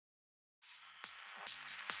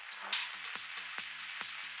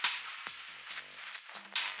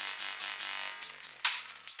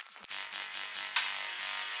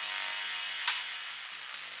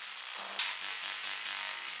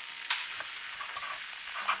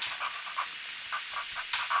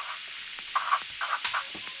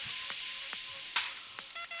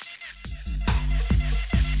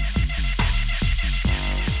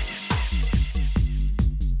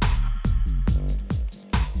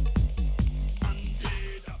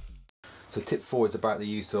So tip 4 is about the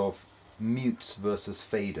use of mutes versus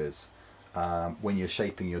faders when you're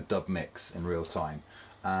shaping your dub mix in real time.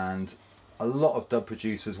 And a lot of dub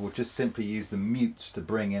producers will just simply use the mutes to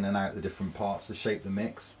bring in and out the different parts to shape the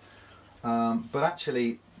mix. But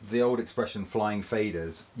actually, the old expression flying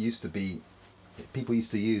faders used to be, people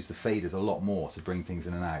used to use the faders a lot more to bring things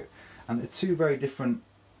in and out. And they're two very different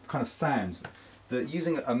kind of sounds.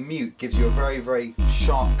 Using a mute gives you a very, very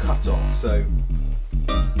sharp cutoff. So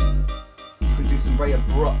you can do some very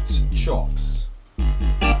abrupt chops.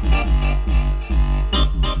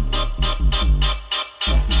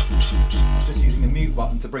 Just using the mute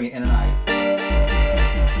button to bring it in and out.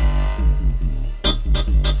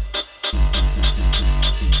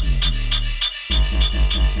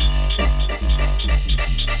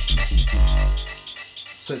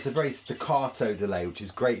 So it's a very staccato delay, which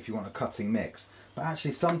is great if you want a cutting mix. But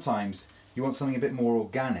actually sometimes you want something a bit more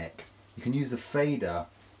organic. You can use the fader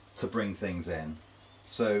to bring things in.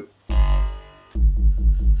 So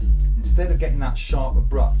instead of getting that sharp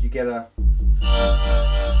abrupt, you get a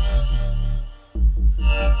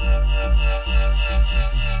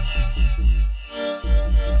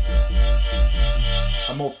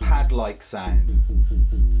more pad-like sound.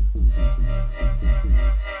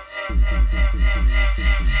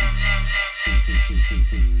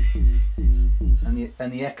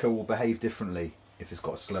 And the echo will behave differently if it's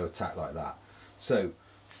got a slow attack like that. So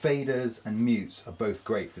faders and mutes are both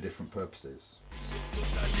great for different purposes.